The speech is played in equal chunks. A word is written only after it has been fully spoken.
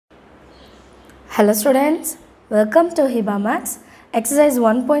Hello students, welcome to Hiba Maths. Exercise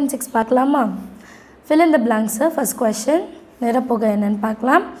 1.6 பார்க்கலாமா? Fill in the blanks. First question, நிரப்புக என்னன்னு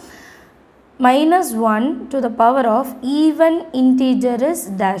பார்க்கலாம். -1 to the power of even integer is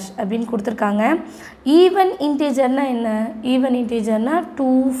dash அப்படின்னு கொடுத்திருக்காங்க. Even integerனா என்ன? Even integerனா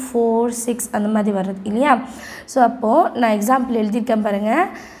 2, 4, 6 அந்த மாதிரி வருது இல்லையா? ஸோ அப்போது நான் எக்ஸாம்பிள் எழுதியிருக்கேன் பாருங்க.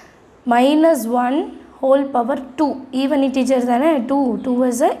 -1 whole power 2. Even integer தானே 2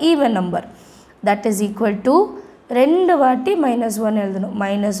 is a even number. That is equal to 2 வாட்டி -1 எழுதணும்.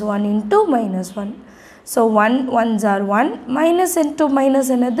 -1 into -1. So 1 ones are 1. Minus into minus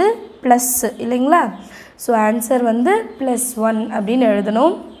என்னது plus இல்லைங்களா? So answer வந்து +1 அப்படின்னு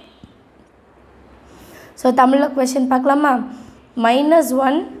எழுதணும். So தமிழில் question பார்க்கலாமா?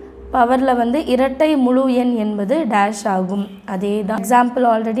 -1 பவரில் வந்து இரட்டை முழு எண் என்பது டேஷ் ஆகும். அதே தான் எக்ஸாம்பிள்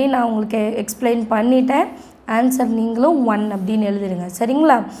ஆல்ரெடி நான் உங்களுக்கு எக்ஸ்பிளைன் பண்ணிட்டேன். ஆன்சர் நீங்களும் 1 அப்படின்னு எழுதிடுங்க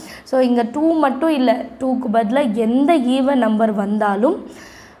சரிங்களா? ஸோ இங்கே 2 மட்டும் இல்லை, 2க்கு பதிலாக எந்த ஈவன் நம்பர் வந்தாலும்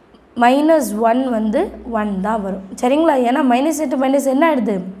 -1 வந்து 1 தான் வரும் சரிங்களா? ஏன்னா மைனஸ் இன்ட்டு மைனஸ் என்ன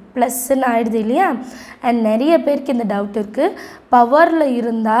ஆகிடுது, ப்ளஸ்ன்னு ஆகிடுது இல்லையா? அண்ட் நிறைய பேருக்கு இந்த டவுட் இருக்குது. பவரில்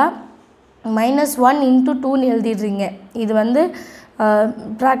இருந்தால் -1 into 2ன்னு எழுதிடுறீங்க. இது வந்து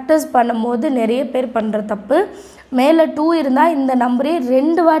ப்ராக்டிஸ் பண்ணும்போது நிறைய பேர் பண்ணுற தப்பு. மேலே 2 இருந்தால் இந்த நம்பரே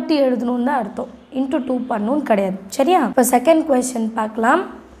 2 வாட்டி எழுதணுன்னு தான் அர்த்தம், into 2 பண்ணணுன்னு கிடையாது சரியா? இப்போ செகண்ட் கொஸ்டின் பார்க்கலாம்.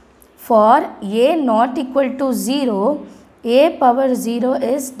 For a not equal to 0 a power 0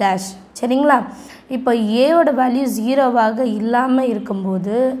 is dash சரிங்களா? இப்போ ஏவோட வேல்யூ 0வாக இல்லாமல்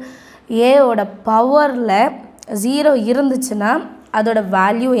இருக்கும்போது ஏவோட பவரில் 0 இருந்துச்சுன்னா அதோட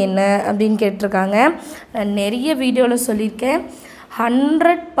வேல்யூ என்ன அப்படின்னு கேட்டிருக்காங்க. நான் நிறைய வீடியோவில் சொல்லியிருக்கேன்.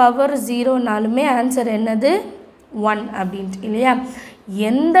 100 பவர் 0நாலுமே ஆன்சர் என்னது 1 அப்படின்ட்டு இல்லையா?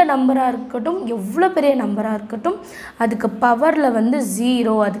 எந்த நம்பராக இருக்கட்டும், எவ்வளோ பெரிய நம்பராக இருக்கட்டும், அதுக்கு பவரில் வந்து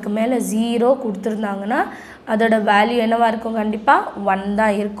 0 அதுக்கு மேலே 0 கொடுத்துருந்தாங்கன்னா அதோட வேல்யூ என்னவாக இருக்கும்? கண்டிப்பாக 1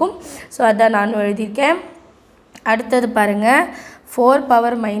 தான் இருக்கும். ஸோ அதான் நான் எழுதியிருக்கேன். அடுத்தது பாருங்கள், 4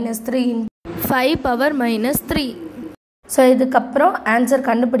 power -3 5 power -3. ஸோ இதுக்கப்புறம் ஆன்சர்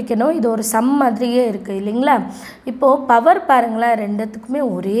கண்டுபிடிக்கணும். இது ஒரு சம் மாதிரியே இருக்குது இல்லைங்களா? இப்போது பவர் பாருங்களேன், ரெண்டுத்துக்குமே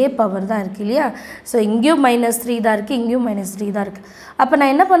ஒரே பவர் தான் இருக்குது இல்லையா? ஸோ இங்கேயும் -3 தான் இருக்குது, இங்கேயும் -3 தான் இருக்குது. அப்போ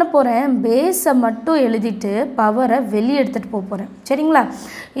நான் என்ன பண்ண போகிறேன், பேஸை மட்டும் எழுதிட்டு பவரை வெளியே எடுத்துகிட்டு போக போகிறேன் சரிங்களா?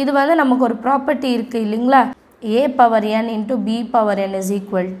 இது வந்து நமக்கு ஒரு ப்ராப்பர்ட்டி இருக்குது இல்லைங்களா? a power n into b power n is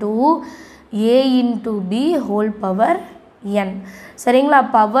equal to a into b whole power n சரிங்களா?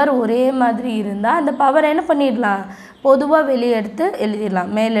 பவர் ஒரே மாதிரி இருந்தால் அந்த பவர் என்ன பண்ணிடலாம், பொதுவாக வெளியே எடுத்து எழுதிடலாம்,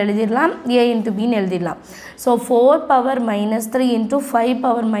 மேலே எழுதிடலாம், a into bன்னு எழுதிடலாம். ஸோ 4 power -3 into 5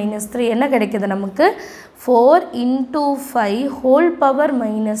 power -3 என்ன கிடைக்குது நமக்கு? 4 into 5 whole power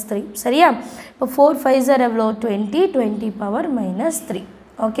 -3 சரியா? இப்போ 4 5s are எவ்வளோ? 20 power -3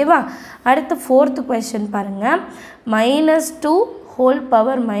 ஓகேவா? அடுத்து ஃபோர்த்து கொஸ்டின் பாருங்கள். -2 whole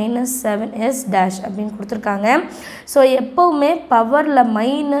power -7 is dash அப்படின்னு கொடுத்துருக்காங்க. ஸோ எப்போவுமே பவரில்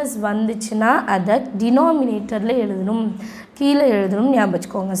மைனஸ் வந்துச்சுன்னா அதை டினாமினேட்டரில் எழுதணும், கீழே எழுதணும், ஞாபகம்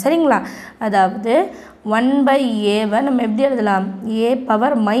வச்சுக்கோங்க சரிங்களா? அதாவது 1/a நம்ம எப்படி எழுதலாம்? a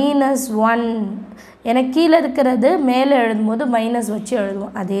power -1 ஏன்னா கீழே இருக்கிறது மேலே எழுதும்போது மைனஸ் வச்சு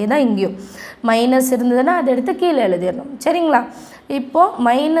எழுதுவோம். அதே தான் இங்கேயும் மைனஸ் இருந்ததுன்னா அதை எடுத்து கீழே எழுதிடணும் சரிங்களா? இப்போது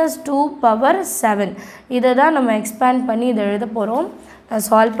 -2 power 7 இதை தான் நம்ம எக்ஸ்பேண்ட் பண்ணி இதை எழுத போகிறோம். நான்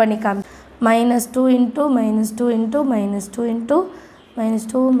சால்வ் பண்ணி காமி -2 into -2 into -2 into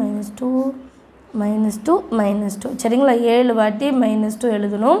 -2 -2 -2 சரிங்களா? 7 வாட்டி -2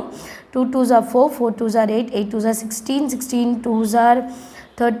 எழுதணும். 2 2s are 4 4 2s are 8 8 2s are 16 16 2s are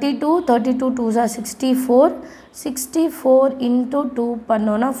 32 32 2s are 64 64 into 2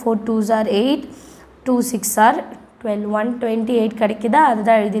 பண்ணோன்னா 4 2s are 8 2 6 are 12 128 கிடைக்குதா?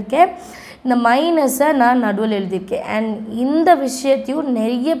 அதுதான் எழுதியிருக்கேன். இந்த மைனஸை நான் நடுவில் எழுதியிருக்கேன். அண்ட் இந்த விஷயத்தையும்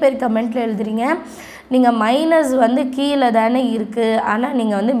நிறைய பேர் கமெண்ட்டில் எழுதுறீங்க. நீங்கள் மைனஸ் வந்து கீழே தானே இருக்குது, ஆனால்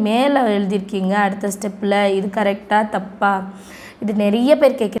நீங்கள் வந்து மேலே எழுதியிருக்கீங்க அடுத்த ஸ்டெப்பில். இது கரெக்டாக தப்பா? இது நிறைய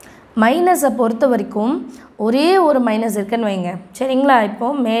பேர் கேட்குறீங்க. மைனஸை பொறுத்த வரைக்கும் ஒரே ஒரு மைனஸ் இருக்குன்னு வைங்க சரிங்களா?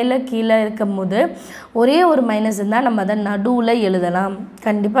 இப்போது மேலே கீழே இருக்கும் போது ஒரே ஒரு மைனஸ் இருந்தால் நம்ம அதை நடுவில் எழுதலாம்,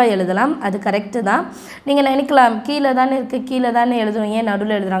 கண்டிப்பாக எழுதலாம், அது கரெக்டு தான். நீங்கள் நினைக்கலாம் கீழே தானே இருக்குது, கீழே தானே எழுதுவோம், ஏன்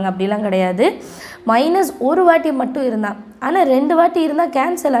நடுவில் எழுதுகிறாங்க? அப்படிலாம் கிடையாது. மைனஸ் ஒரு வாட்டி மட்டும் இருந்தால், ஆனால் 2 வாட்டி இருந்தால்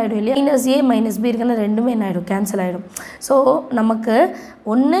கேன்சல் ஆகிடும் இல்லையா? -a -b இருக்குன்னா ரெண்டுமே என்ன ஆகிடும்? கேன்சல் ஆகிடும். ஸோ நமக்கு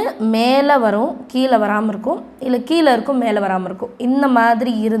ஒன்று மேலே வரும் கீழே வராமல் இருக்கும், இல்லை கீழே இருக்கும் மேலே வராமல் இருக்கும். இந்த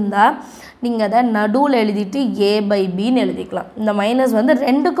மாதிரி இருந்தால் நீங்கள் அதை நடுவில் எழுதிட்டு a/bன்னு எழுதிக்கலாம். இந்த மைனஸ் வந்து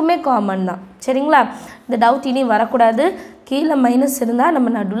ரெண்டுக்குமே காமன் தான் சரிங்களா? இந்த டவுட் இனி வரக்கூடாது. கீழே மைனஸ் இருந்தால் நம்ம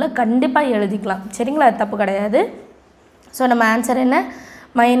நடுவில் கண்டிப்பாக எழுதிக்கலாம் சரிங்களா? தப்பு கிடையாது. ஸோ நம்ம ஆன்சர் என்ன?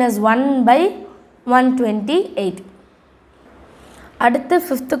 -1/2 128. அடுத்து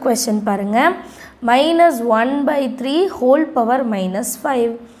 5th question பாருங்க. -1/3 whole power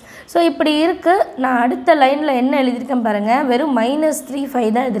 -5. ஸோ இப்படி இருக்குது. நான் அடுத்த லைனில் என்ன எழுதியிருக்கேன் பாருங்கள், வெறும் -3/5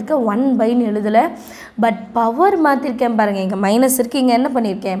 தான் எழுதியிருக்கேன், 1/ன்னு எழுதலை. பட் பவர் மாற்றிருக்கேன் பாருங்கள், இங்கே மைனஸ் இருக்குது, இங்கே என்ன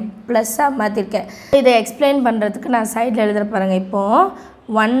பண்ணியிருக்கேன் ப்ளஸ்ஸாக மாற்றிருக்கேன். இதை எக்ஸ்பிளைன் பண்ணுறதுக்கு நான் சைடில் எழுதுகிற பாருங்கள். இப்போது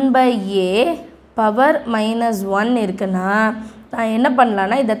 1/a பவர் -1 இருக்குன்னா நான் என்ன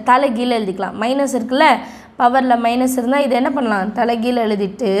பண்ணலான்னா இதை தலைகீழ் எழுதிக்கலாம். மைனஸ் இருக்குல்ல, பவரில் மைனஸ் இருந்தால் இதை என்ன பண்ணலாம், தலைகீழ்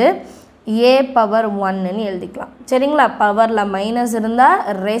எழுதிட்டு a பவர் 1ன்னு எழுதிக்கலாம். சரிங்களா? பவரில் மைனஸ் இருந்தால்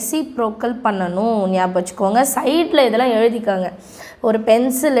ரெசிப்ரோக்கல் பண்ணணும், ஞாபகம் வச்சுக்கோங்க. சைடில் இதெல்லாம் எழுதிக்காங்க. ஒரு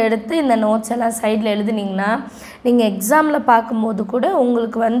பென்சில் எடுத்து இந்த நோட்ஸ் எல்லாம் சைடில் எழுதுனீங்கன்னா நீங்கள் எக்ஸாமில் பார்க்கும்போது கூட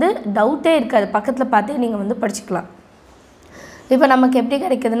உங்களுக்கு டவுட்டே இருக்காது, பக்கத்தில் பார்த்தே நீங்கள் படிச்சுக்கலாம். இப்போ நமக்கு எப்படி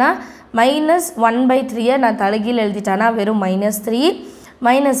கிடைக்குதுன்னா -1/3 நான் தலைகீழ் எழுதிட்டானா வெறும் -3,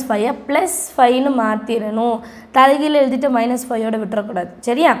 -5 +5ன்னு மாற்றிடணும். தலைகீழ் எழுதிட்டு -5யோட விட்டுறக்கூடாது.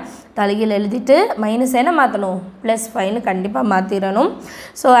 சரியா? தலைகீழ் எழுதிட்டு மைனஸ் என்ன மாற்றணும், +5ன்னு கண்டிப்பாக மாற்றிடணும்.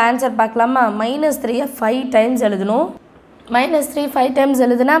 ஸோ ஆன்சர் பார்க்கலாமா? -3 5 டைம்ஸ் எழுதணும். -3 5 டைம்ஸ்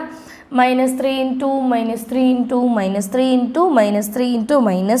எழுதுனா -3 × -3 × -3 × -3 ×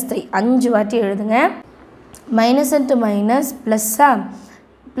 -3 5 வாட்டி எழுதுங்க. Minus into minus ப்ளஸ்ஸா,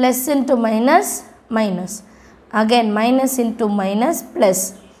 plus into minus minus, again minus into minus plus,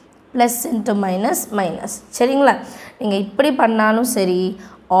 plus into minus minus. சரிங்களா? நீங்கள் இப்படி பண்ணாலும் சரி,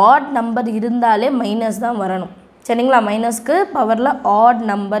 ஆட் நம்பர் இருந்தாலே மைனஸ் தான் வரணும். சரிங்களா? மைனஸ்க்கு பவரில் ஆட்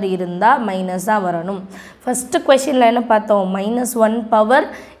நம்பர் இருந்தால் மைனஸ் தான் வரணும். ஃபஸ்ட்டு கொஷினில் என்ன பார்த்தோம், -1 பவர்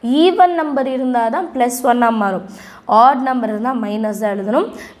ஈவன் நம்பர் இருந்தால் தான் +1ஆக மாறும். ஆட் நம்பர் இருந்தால் மைனஸ் தான் எழுதணும்.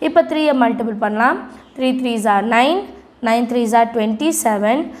 இப்போ 3ஐ மல்டிபிள் பண்ணலாம். 3 3s are 9, 9 3s are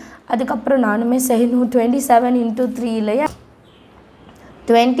 27. அதுக்கப்புறம் நானுமே செய்யணும். 27 × 3 இல்லையா,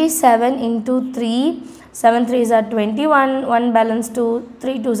 27 × 3, 7 3s are 21, 1 balance 2,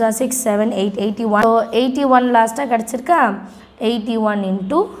 3 2s are 6, 7 8, 81. So 81 லாஸ்ட்டாக கிடச்சிருக்கா, 81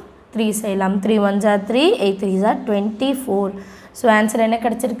 × 3 செய்யலாம். 3 1s are 3, 8 3s are 24. So answer என்ன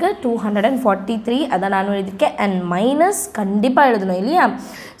கிடச்சிருக்கு, 243. அதை நான் எழுதியிருக்கேன். அண்ட் மைனஸ் கண்டிப்பாக எழுதணும் இல்லையா?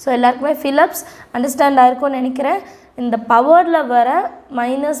 ஸோ எல்லாருக்குமே ஃபில்லப்ஸ் அண்டர்ஸ்டாண்ட் ஆகிருக்கும்னு நினைக்கிறேன். இந்த பவரில் வர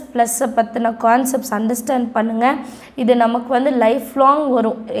மைனஸ் ப்ளஸ்ஸை பற்றின கான்செப்ட்ஸ் அண்டர்ஸ்டாண்ட் பண்ணுங்கள். இது நமக்கு லைஃப் லாங்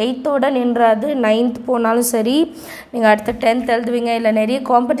வரும். 8th நின்றாது, 9th போனாலும் சரி, நீங்கள் அடுத்து 10th எழுதுவீங்க. இல்லை நிறைய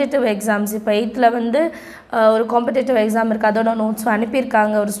காம்படிட்டிவ் எக்ஸாம்ஸ், இப்போ 8th ஒரு காம்படிட்டிவ் எக்ஸாம் இருக்குது, அதோட நோட்ஸும்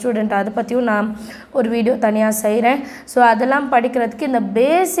அனுப்பியிருக்காங்க ஒரு ஸ்டூடெண்ட். அதை பற்றியும் நான் ஒரு வீடியோ தனியாக செய்கிறேன். ஸோ அதெல்லாம் படிக்கிறதுக்கு இந்த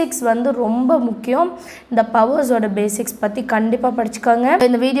பேசிக்ஸ் ரொம்ப முக்கியம். இந்த பவர்ஸோட பேசிக்ஸ் பற்றி கண்டிப்பாக படிச்சுக்கோங்க.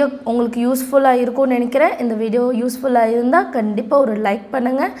 இந்த வீடியோ உங்களுக்கு யூஸ்ஃபுல்லாக இருக்கும்னு நினைக்கிறேன். இந்த வீடியோ யூஸ்ஃபுல்லாக இருந்தால் கண்டிப்பாக ஒரு லைக்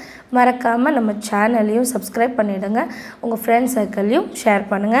பண்ணுங்கள். மறக்காமல் நம்ம சேனலையும் சப்ஸ்கிரைப் பண்ணிவிடுங்க. உங்கள் ஃப்ரெண்ட்ஸ் சர்க்கிளையும் ஷேர்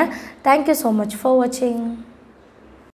பண்ணுங்கள். தேங்க்யூ ஸோ மச் ஃபார் வாட்சிங்.